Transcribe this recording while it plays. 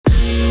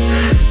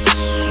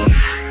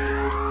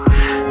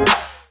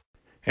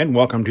And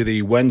welcome to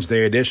the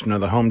Wednesday edition of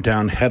the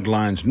Hometown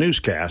Headlines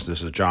newscast.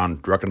 This is John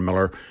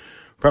Druckenmiller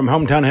from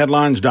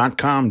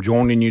HometownHeadlines.com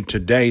joining you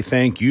today.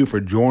 Thank you for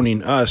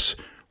joining us.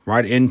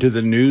 Right into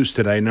the news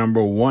today.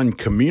 Number one,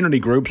 community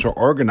groups are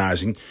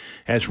organizing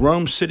as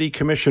Rome City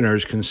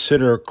commissioners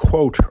consider,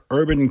 quote,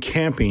 urban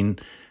camping,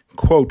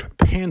 quote,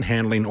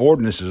 panhandling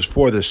ordinances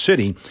for the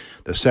city.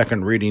 The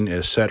second reading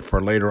is set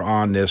for later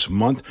on this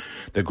month.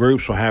 The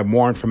groups will have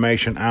more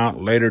information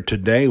out later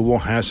today. We'll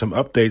have some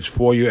updates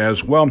for you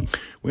as well.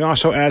 We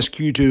also ask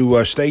you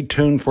to stay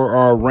tuned for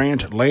our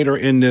rant later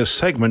in this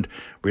segment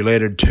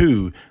related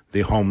to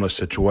the homeless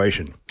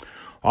situation.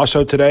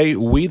 Also today,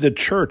 We the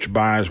Church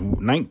buys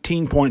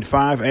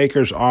 19.5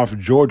 acres off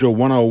Georgia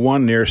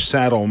 101 near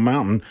Saddle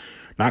Mountain.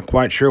 Not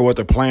quite sure what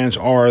the plans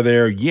are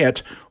there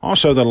yet.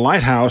 Also, the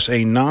Lighthouse,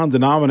 a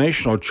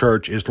non-denominational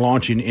church, is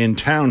launching in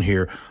town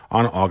here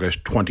on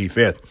August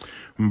 25th.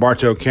 From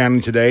Bartow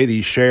County today,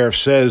 the sheriff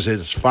says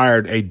it's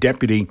fired a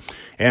deputy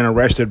and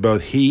arrested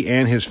both he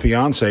and his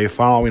fiancee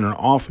following an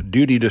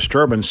off-duty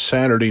disturbance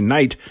Saturday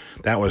night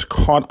that was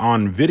caught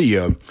on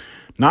video.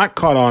 Not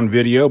caught on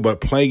video, but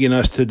plaguing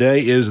us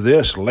today is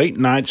this.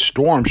 Late-night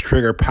storms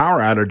trigger power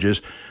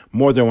outages.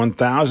 More than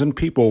 1,000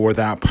 people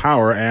without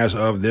power as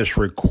of this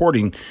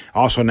recording.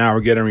 Also, now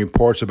we're getting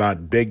reports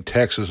about Big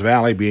Texas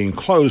Valley being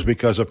closed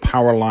because of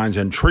power lines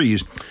and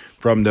trees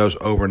from those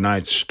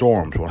overnight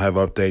storms. We'll have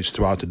updates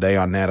throughout the day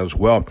on that as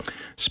well.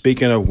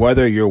 Speaking of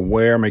weather, your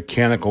Ware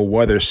Mechanical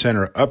Weather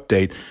Center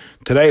update.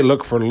 Today,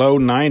 look for low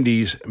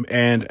 90s,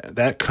 and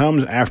that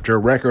comes after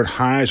record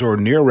highs or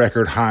near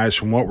record highs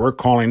from what we're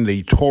calling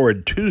the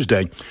Torrid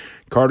Tuesday.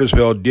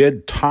 Cartersville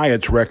did tie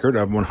its record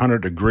of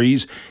 100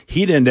 degrees.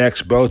 Heat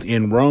index both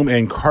in Rome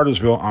and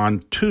Cartersville on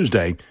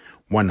Tuesday,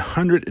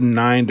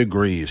 109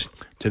 degrees.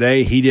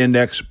 Today, heat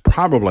index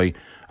probably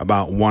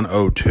about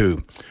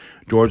 102.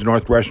 Georgia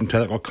Northwestern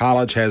Technical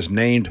College has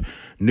named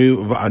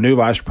a new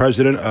vice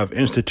president of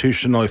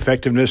institutional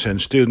effectiveness and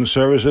student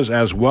services,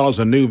 as well as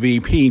a new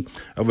VP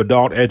of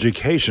adult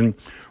education.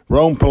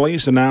 Rome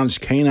Police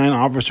announced K-9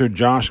 Officer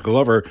Josh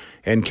Glover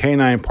and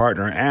K-9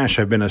 partner Ash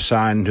have been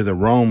assigned to the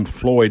Rome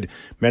Floyd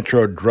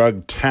Metro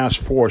Drug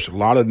Task Force. A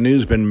lot of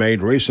news been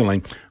made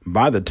recently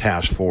by the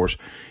task force.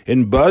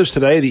 In buzz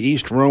today, the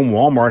East Rome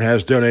Walmart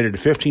has donated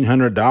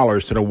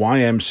 $1,500 to the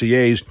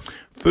YMCA's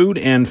Food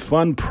and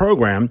Fun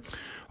program.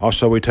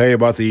 Also, we tell you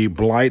about the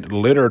Blight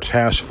Litter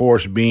Task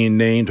Force being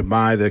named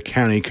by the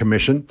County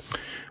Commission.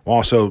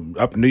 Also,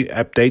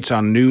 updates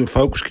on new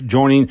folks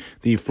joining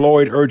the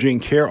Floyd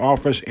Urgent Care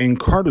Office in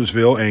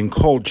Cartersville, and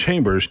Cole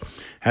Chambers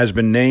has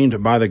been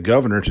named by the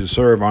governor to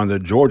serve on the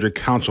Georgia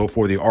Council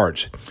for the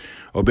Arts.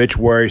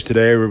 Obituaries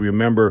today, we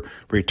remember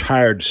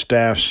retired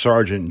Staff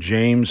Sergeant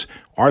James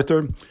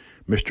Arthur,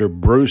 Mr.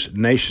 Bruce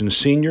Nation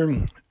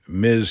Sr.,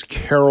 Ms.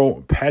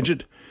 Carol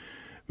Paget,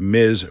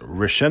 Ms.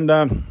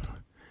 Rashenda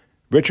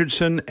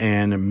Richardson,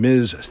 and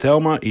Ms.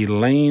 Thelma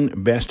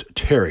Elaine Best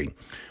Terry.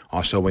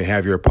 Also, we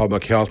have your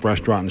public health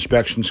restaurant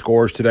inspection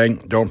scores today.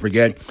 Don't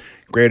forget,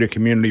 Greater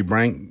Community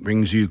Bank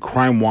brings you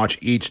Crime Watch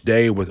each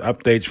day with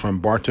updates from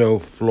Bartow,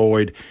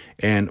 Floyd,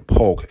 and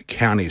Polk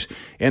counties.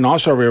 And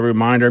also a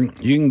reminder,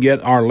 you can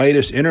get our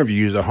latest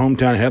interviews, the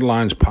Hometown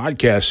Headlines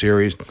podcast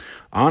series,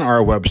 on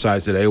our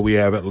website today. We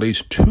have at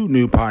least 2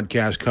 new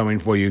podcasts coming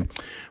for you,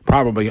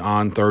 probably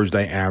on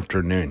Thursday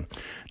afternoon.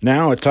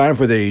 Now it's time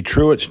for the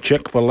Truett's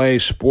Chick-fil-A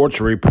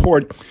Sports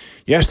Report.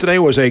 Yesterday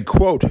was a,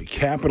 quote,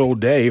 capital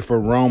day for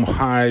Rome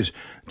High's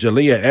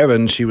Jalea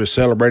Evans. She was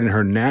celebrating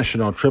her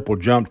national triple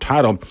jump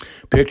title.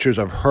 Pictures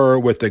of her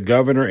with the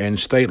governor and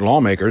state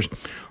lawmakers.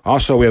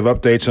 Also, we have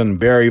updates on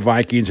Berry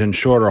Vikings and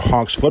Shorter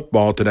Hawks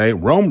football today.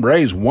 Rome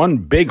Braves won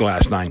big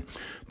last night,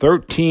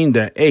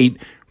 13-8.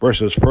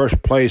 versus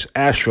first place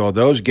Asheville.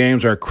 Those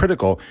games are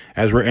critical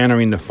as we're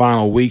entering the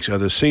final weeks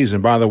of the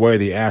season. By the way,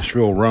 the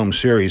Asheville-Rome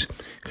series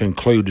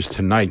concludes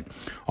tonight.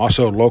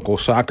 Also, local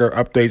soccer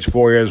updates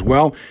for you as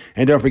well.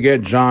 And don't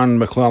forget John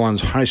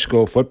McClellan's high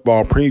school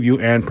football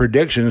preview and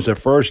predictions. The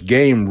first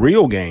game,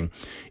 real game,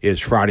 is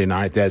Friday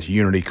night. That's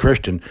Unity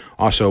Christian.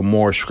 Also,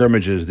 more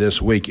scrimmages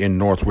this week in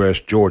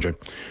Northwest Georgia.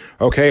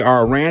 Okay,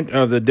 our rant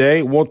of the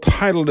day, we'll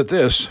title it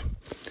this: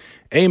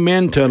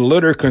 Amen to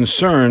litter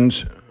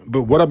concerns,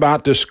 but what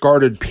about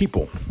discarded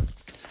people?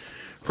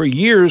 For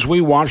years,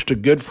 we watched a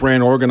good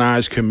friend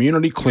organize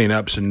community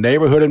cleanups and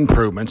neighborhood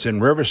improvements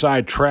and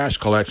riverside trash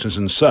collections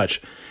and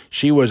such.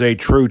 She was a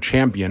true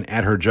champion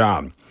at her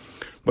job.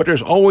 But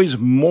there's always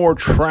more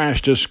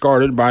trash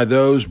discarded by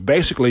those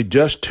basically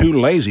just too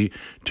lazy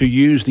to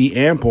use the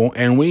ample,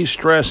 and we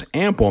stress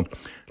ample,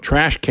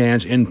 trash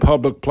cans in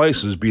public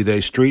places, be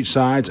they street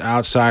sides,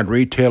 outside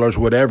retailers,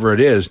 whatever it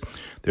is.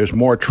 There's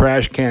more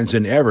trash cans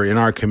than ever in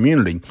our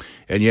community,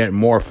 and yet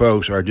more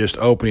folks are just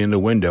opening the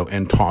window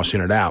and tossing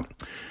it out.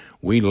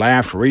 We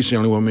laughed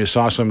recently when we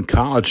saw some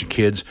college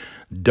kids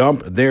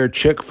dump their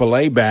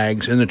Chick-fil-A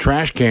bags in the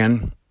trash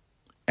can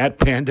at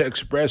Panda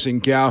Express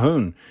in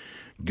Calhoun.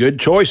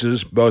 Good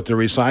choices, both the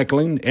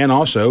recycling and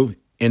also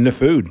in the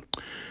food.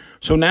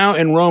 So now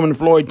in Rome and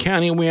Floyd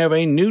County, we have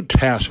a new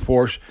task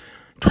force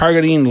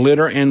targeting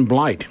litter and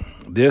blight.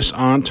 This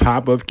on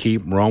top of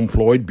Keep Rome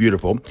Floyd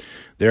Beautiful.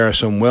 There are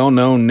some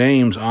well-known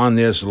names on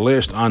this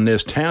list, on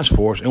this task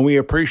force, and we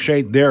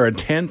appreciate their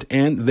intent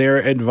and their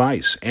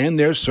advice and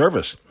their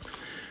service.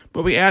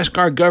 But we ask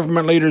our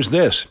government leaders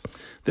this.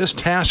 This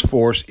task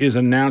force is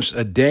announced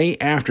a day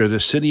after the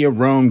city of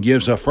Rome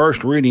gives a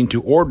first reading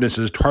to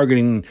ordinances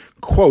targeting,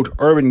 quote,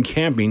 urban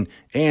camping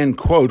and,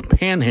 quote,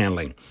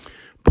 panhandling.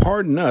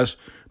 Pardon us,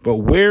 but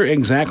where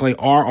exactly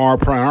are our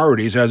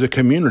priorities as a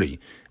community,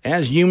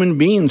 as human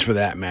beings for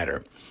that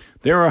matter?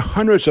 There are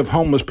hundreds of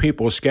homeless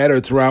people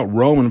scattered throughout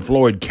Rome and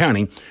Floyd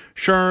County.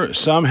 Sure,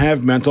 some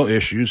have mental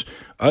issues.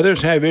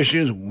 Others have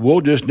issues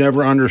we'll just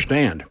never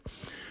understand.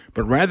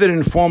 But rather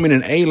than forming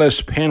an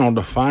A-list panel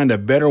to find a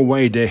better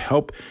way to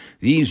help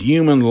these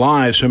human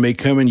lives from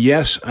becoming,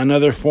 yes,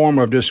 another form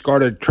of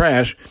discarded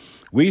trash,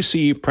 we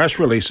see press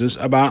releases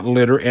about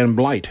litter and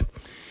blight.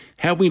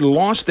 Have we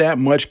lost that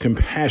much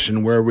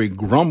compassion where we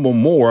grumble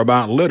more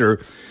about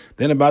litter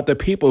than about the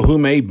people who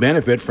may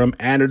benefit from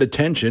added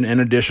attention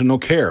and additional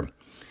care?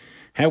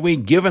 Have we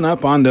given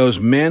up on those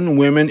men,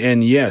 women,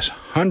 and yes,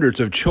 hundreds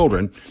of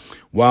children,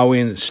 while we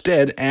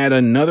instead add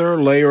another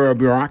layer of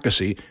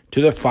bureaucracy to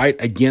the fight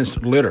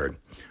against litter?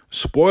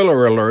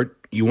 Spoiler alert,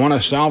 you want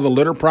to solve the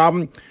litter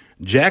problem?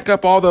 Jack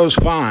up all those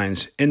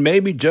fines and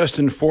maybe just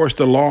enforce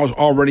the laws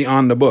already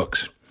on the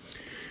books.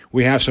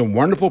 We have some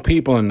wonderful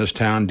people in this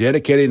town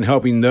dedicated in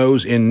helping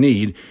those in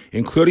need,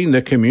 including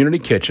the Community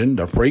Kitchen,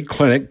 the Free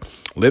Clinic,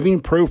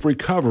 Living Proof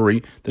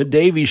Recovery, the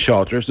Davies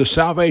Shelters, the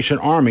Salvation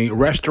Army,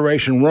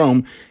 Restoration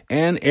Rome,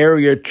 and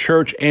area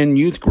church and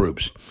youth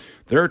groups.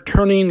 They're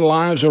turning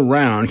lives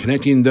around,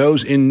 connecting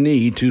those in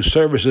need to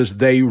services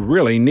they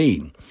really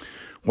need.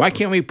 Why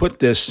can't we put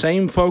this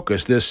same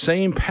focus, this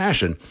same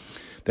passion,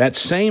 that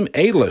same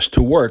A-list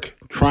to work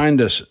trying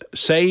to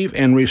save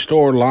and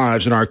restore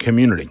lives in our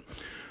community?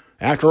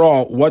 After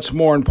all, what's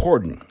more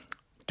important,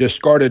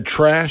 discarded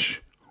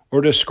trash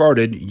or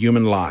discarded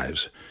human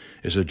lives?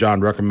 This is John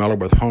Druckenmiller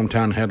with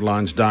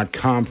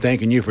HometownHeadlines.com,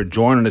 thanking you for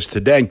joining us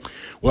today.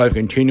 We'll have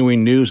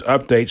continuing news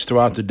updates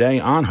throughout the day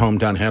on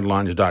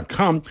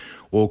HometownHeadlines.com.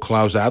 We'll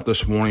close out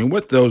this morning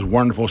with those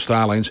wonderful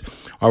stylings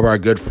of our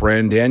good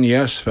friend and,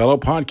 yes, fellow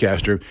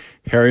podcaster,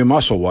 Harry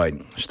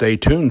Musselwhite. Stay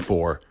tuned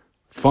for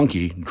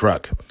Funky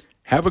Druck.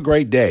 Have a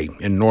great day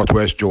in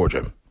Northwest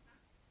Georgia.